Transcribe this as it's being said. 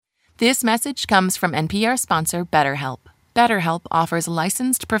This message comes from NPR sponsor BetterHelp. BetterHelp offers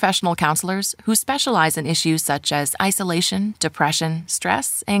licensed professional counselors who specialize in issues such as isolation, depression,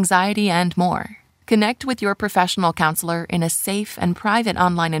 stress, anxiety, and more. Connect with your professional counselor in a safe and private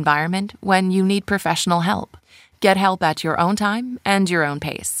online environment when you need professional help. Get help at your own time and your own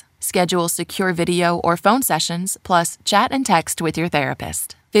pace. Schedule secure video or phone sessions, plus chat and text with your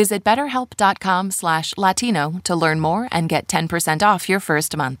therapist. Visit BetterHelp.com/Latino to learn more and get 10% off your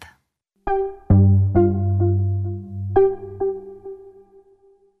first month.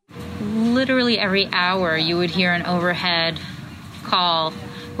 Literally every hour you would hear an overhead call,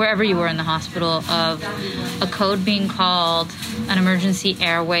 wherever you were in the hospital, of a code being called, an emergency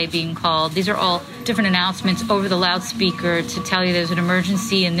airway being called. These are all different announcements over the loudspeaker to tell you there's an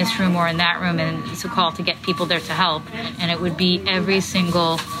emergency in this room or in that room, and it's a call to get people there to help. And it would be every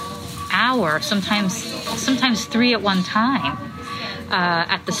single hour, sometimes 3 at one time,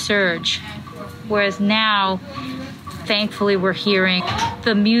 at the surge. Whereas now, thankfully, we're hearing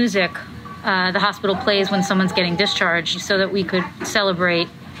the music the hospital plays when someone's getting discharged, so that we could celebrate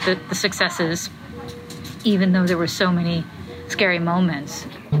the successes, even though there were so many scary moments.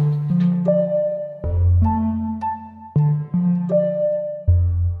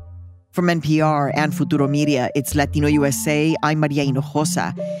 From NPR and Futuro Media, it's Latino USA. I'm Maria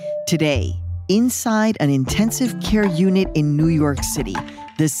Hinojosa. Today, inside an intensive care unit in New York City,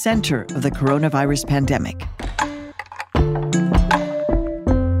 the center of the coronavirus pandemic.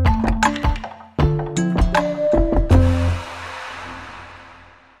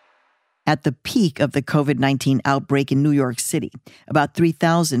 At the peak of the COVID-19 outbreak in New York City, about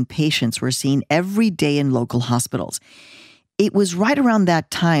 3,000 patients were seen every day in local hospitals. It was right around that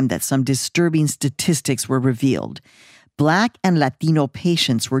time that some disturbing statistics were revealed. Black and Latino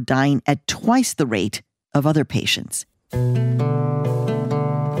patients were dying at twice the rate of other patients.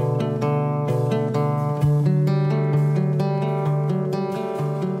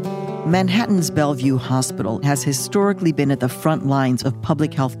 Manhattan's Bellevue Hospital has historically been at the front lines of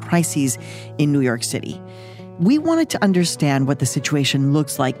public health crises in New York City. We wanted to understand what the situation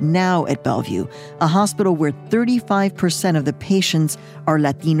looks like now at Bellevue, a hospital where 35% of the patients are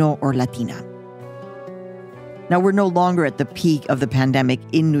Latino or Latina. Now, we're no longer at the peak of the pandemic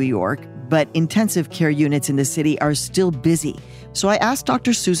in New York, but intensive care units in the city are still busy. So I asked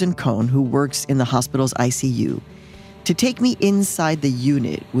Dr. Susan Cohn, who works in the hospital's ICU, to take me inside the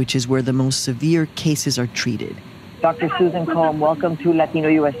unit, which is where the most severe cases are treated. Dr. Susan Cohn, welcome to Latino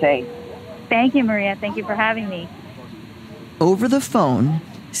USA. Thank you, Maria. Thank you for having me. Over the phone,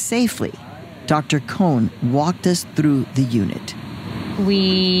 safely, Dr. Cohn walked us through the unit.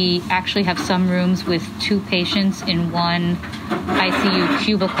 We actually have some rooms with 2 patients in one ICU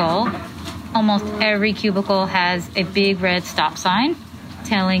cubicle. Almost every cubicle has a big red stop sign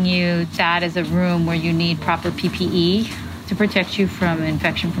telling you that is a room where you need proper PPE to protect you from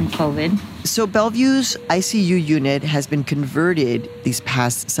infection from COVID. So Bellevue's ICU unit has been converted these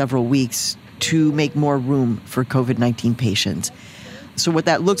past several weeks to make more room for COVID-19 patients. So what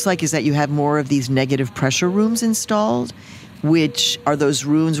that looks like is that you have more of these negative pressure rooms installed, which are those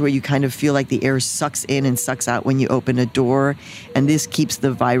rooms where you kind of feel like the air sucks in and sucks out when you open a door, and this keeps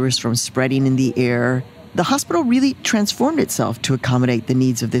the virus from spreading in the air. The hospital really transformed itself to accommodate the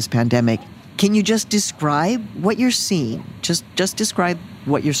needs of this pandemic. Can you just describe what you're seeing? Just describe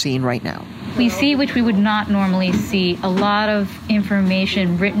what you're seeing right now. We see, which we would not normally see, a lot of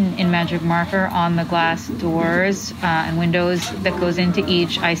information written in magic marker on the glass doors and windows that goes into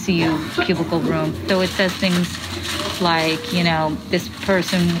each ICU cubicle room. So it says things like, this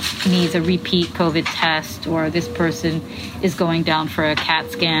person needs a repeat COVID test, or this person is going down for a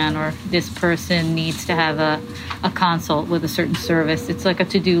CAT scan, or this person needs to have a consult with a certain service. It's like a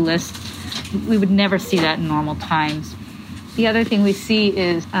to-do list. We would never see that in normal times. The other thing we see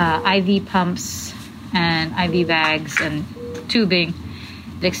is IV pumps and IV bags and tubing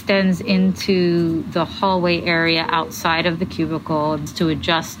that extends into the hallway area outside of the cubicle. To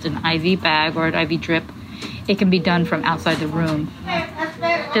adjust an IV bag or an IV drip, it can be done from outside the room.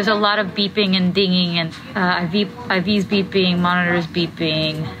 There's a lot of beeping and dinging, and IVs beeping, monitors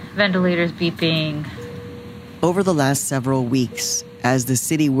beeping, ventilators beeping. Over the last several weeks, as the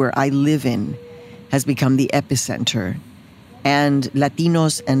city where I live in has become the epicenter, and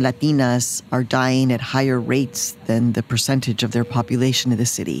Latinos and Latinas are dying at higher rates than the percentage of their population in the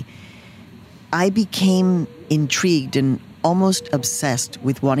city, I became intrigued and almost obsessed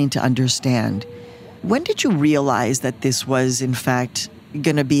with wanting to understand. When did you realize that this was, in fact,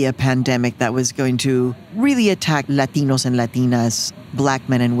 going to be a pandemic that was going to really attack Latinos and Latinas, Black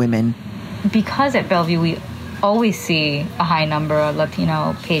men and women? Because at Bellevue we always see a high number of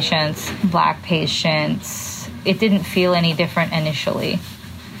Latino patients, Black patients. It didn't feel any different initially.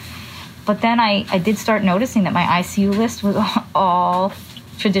 But then I did start noticing that my ICU list was all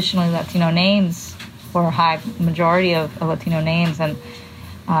traditionally Latino names, or a high majority of Latino names.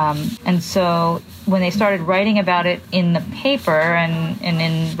 And so when they started writing about it in the paper and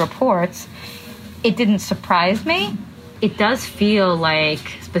in reports, it didn't surprise me. It does feel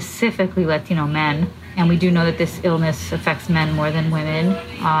like specifically Latino men, and we do know that this illness affects men more than women,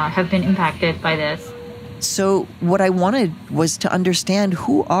 have been impacted by this. So what I wanted was to understand,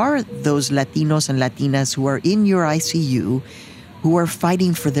 who are those Latinos and Latinas who are in your ICU who are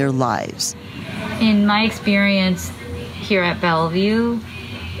fighting for their lives? In my experience here at Bellevue,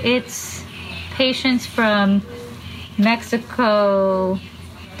 it's patients from Mexico,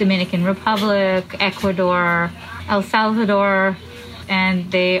 Dominican Republic, Ecuador, El Salvador,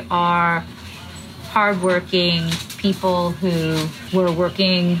 and they are hardworking people who were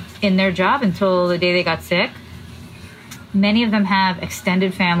working in their job until the day they got sick. Many of them have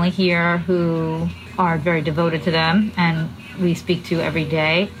extended family here who are very devoted to them and we speak to every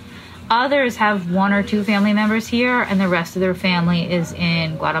day. Others have one or two family members here, and the rest of their family is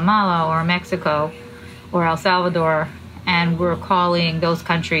in Guatemala or Mexico or El Salvador, and we're calling those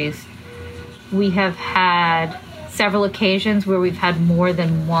countries. We have had several occasions where we've had more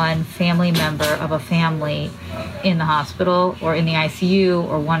than one family member of a family in the hospital or in the ICU,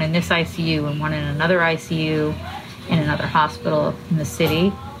 or one in this ICU and one in another ICU in another hospital in the city,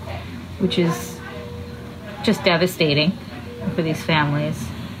 which is just devastating for these families.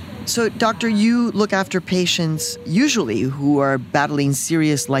 So, doctor, you look after patients usually who are battling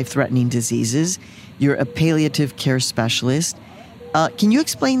serious life-threatening diseases. You're a palliative care specialist. Can you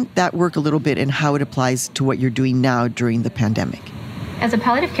explain that work a little bit and how it applies to what you're doing now during the pandemic? As a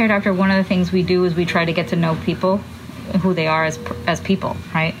palliative care doctor, one of the things we do is we try to get to know people, who they are as people,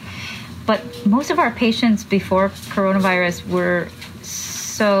 right? But most of our patients before coronavirus were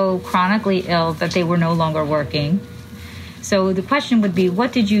so chronically ill that they were no longer working. So the question would be,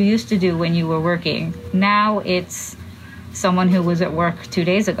 what did you used to do when you were working? Now it's someone who was at work 2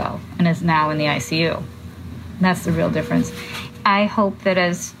 days ago and is now in the ICU. That's the real difference. I hope that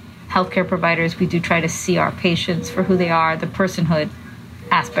as healthcare providers, we do try to see our patients for who they are, the personhood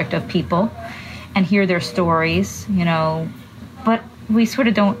aspect of people, and hear their stories, but we sort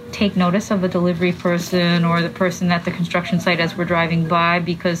of don't take notice of a delivery person or the person at the construction site as we're driving by,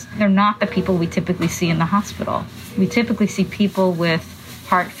 because they're not the people we typically see in the hospital. We typically see people with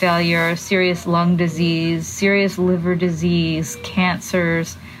heart failure, serious lung disease, serious liver disease,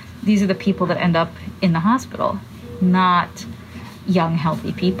 cancers. These are the people that end up in the hospital, not young,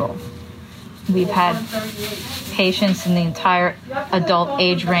 healthy people. We've had patients in the entire adult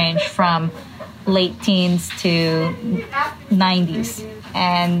age range from late teens to 90s.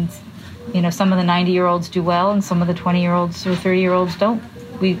 And, some of the 90-year-olds do well and some of the 20-year-olds or 30-year-olds don't.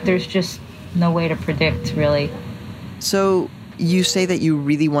 There's just no way to predict, really. So you say that you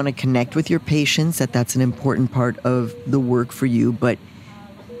really want to connect with your patients, that's an important part of the work for you, but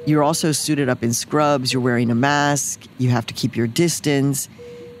you're also suited up in scrubs, you're wearing a mask, you have to keep your distance.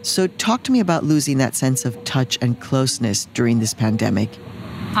 So talk to me about losing that sense of touch and closeness during this pandemic.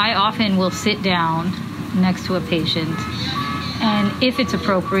 I often will sit down next to a patient, and if it's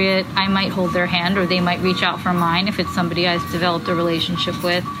appropriate, I might hold their hand or they might reach out for mine if it's somebody I've developed a relationship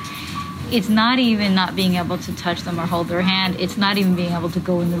with. It's not even not being able to touch them or hold their hand. It's not even being able to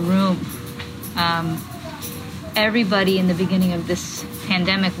go in the room. Everybody in the beginning of this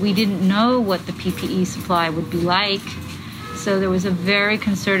pandemic, we didn't know what the PPE supply would be like. So there was a very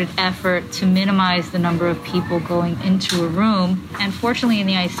concerted effort to minimize the number of people going into a room. And fortunately in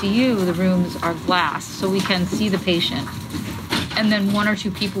the ICU, the rooms are glass, so we can see the patient. And then one or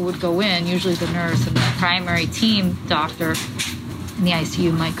two people would go in, usually the nurse and the primary team doctor in the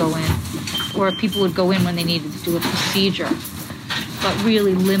ICU might go in. Or people would go in when they needed to do a procedure, but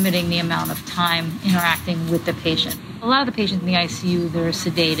really limiting the amount of time interacting with the patient. A lot of the patients in the ICU, they're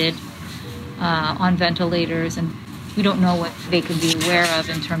sedated, on ventilators, and we don't know what they could be aware of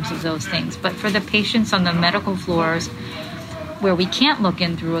in terms of those things. But for the patients on the medical floors where we can't look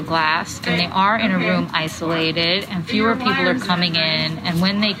in through a glass and they are in a room isolated and fewer people are coming in, and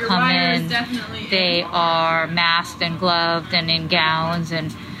when they come in, they are masked and gloved and in gowns,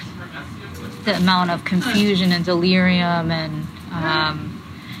 and the amount of confusion and delirium and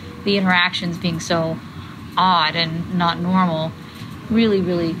the interactions being so odd and not normal really,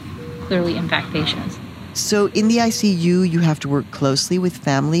 really clearly impact patients. So in the ICU, you have to work closely with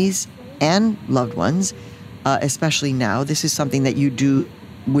families and loved ones, especially now. This is something that you do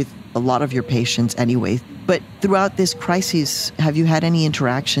with a lot of your patients anyway. But throughout this crisis, have you had any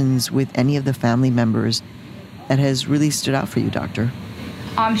interactions with any of the family members that has really stood out for you, doctor?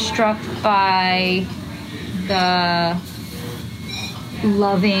 I'm struck by the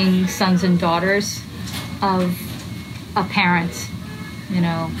loving sons and daughters of a parent. You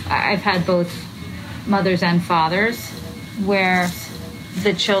know, I've had both mothers and fathers where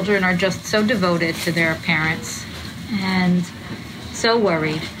the children are just so devoted to their parents and so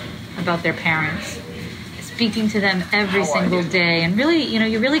worried about their parents, speaking to them every single day. And really, you know,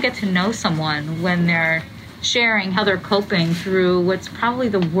 you really get to know someone when they're sharing how they're coping through what's probably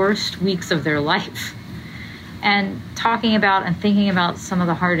the worst weeks of their life, and talking about and thinking about some of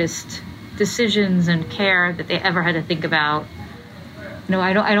the hardest decisions and care that they ever had to think about. You know,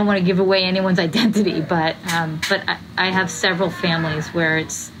 I don't want to give away anyone's identity, but I have several families where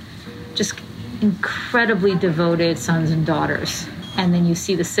it's just incredibly devoted sons and daughters. And then you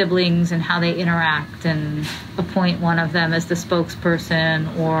see the siblings and how they interact and appoint one of them as the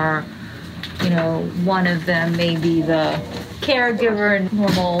spokesperson, or, you know, one of them may be the caregiver in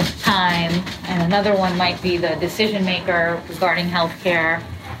normal time, and another one might be the decision maker regarding healthcare.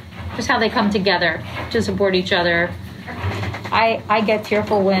 Just how they come together to support each other. I get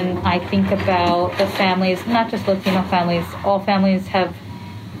tearful when I think about the families, not just Latino families, all families have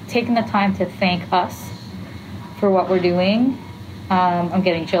taken the time to thank us for what we're doing. I'm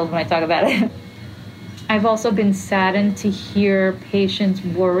getting chills when I talk about it. I've also been saddened to hear patients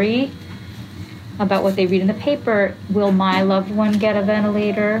worry about what they read in the paper. Will my loved one get a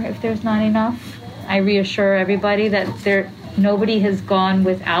ventilator if there's not enough? I reassure everybody that nobody has gone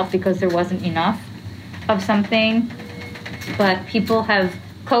without because there wasn't enough of something. But people have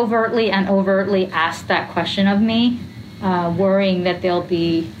covertly and overtly asked that question of me, worrying that they'll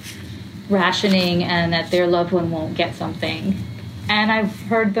be rationing and that their loved one won't get something. And I've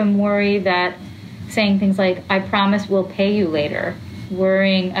heard them worry that, saying things like, I promise we'll pay you later,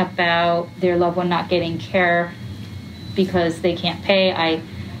 worrying about their loved one not getting care because they can't pay. I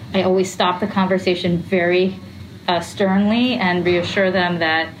always stop the conversation very sternly and reassure them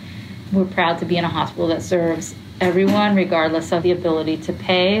that we're proud to be in a hospital that serves everyone, regardless of the ability to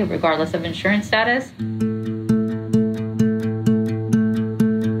pay, regardless of insurance status.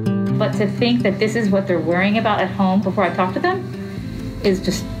 But to think that this is what they're worrying about at home before I talk to them is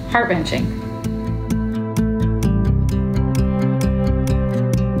just heart-wrenching.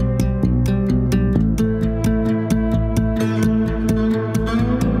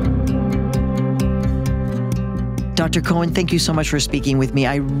 Dr. Cohen, thank you so much for speaking with me.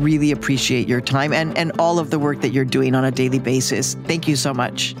 I really appreciate your time and all of the work that you're doing on a daily basis. Thank you so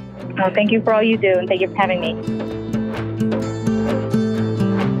much. Oh, thank you for all you do, and thank you for having me.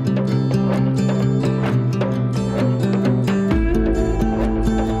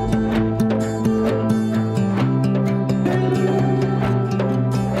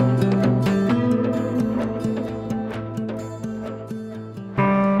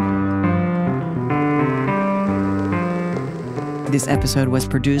 This episode was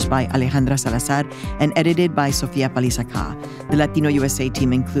produced by Alejandra Salazar and edited by Sofia Palizaca. The Latino USA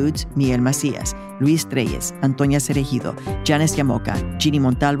team includes Miguel Macias, Luis Reyes, Antonia Cerejido, Janice Yamoca, Ginny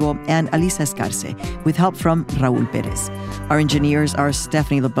Montalvo, and Alisa Escarce, with help from Raul Perez. Our engineers are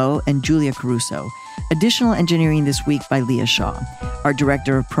Stephanie LeBeau and Julia Caruso. Additional engineering this week by Leah Shaw. Our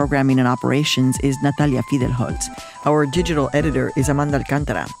director of programming and operations is Natalia Fidelholtz. Our digital editor is Amanda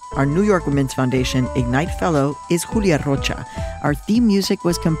Alcantara. Our New York Women's Foundation Ignite Fellow is Julia Rocha. Our theme music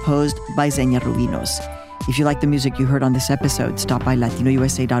was composed by Zenia Rubinos. If you like the music you heard on this episode, stop by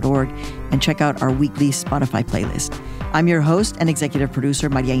latinousa.org and check out our weekly Spotify playlist. I'm your host and executive producer,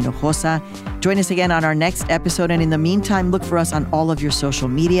 Maria Hinojosa. Join us again on our next episode, and in the meantime, look for us on all of your social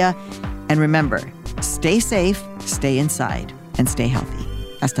media. And remember, stay safe, stay inside, and stay healthy.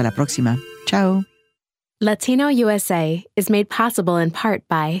 Hasta la próxima. Ciao. Latino USA is made possible in part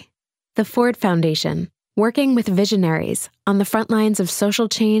by the Ford Foundation, working with visionaries on the front lines of social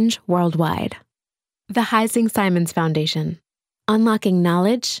change worldwide. The Heising Simons Foundation, unlocking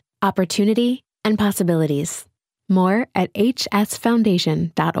knowledge, opportunity, and possibilities. More at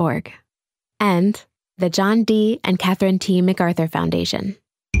hsfoundation.org. And the John D. and Catherine T. MacArthur Foundation.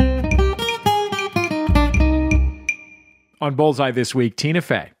 On Bullseye this week, Tina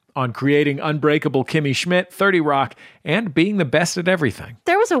Fey on creating Unbreakable Kimmy Schmidt, 30 Rock, and being the best at everything.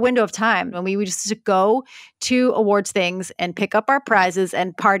 There was a window of time when we would just go to awards things and pick up our prizes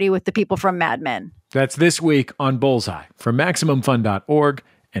and party with the people from Mad Men. That's this week on Bullseye from MaximumFun.org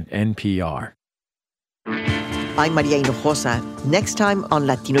and NPR. I'm Maria Hinojosa. Next time on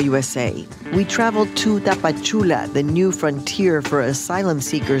Latino USA, we travel to Tapachula, the new frontier for asylum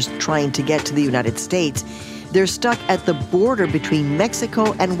seekers trying to get to the United States. They're stuck at the border between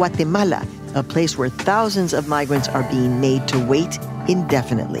Mexico and Guatemala, a place where thousands of migrants are being made to wait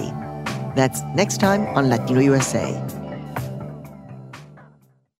indefinitely. That's next time on Latino USA.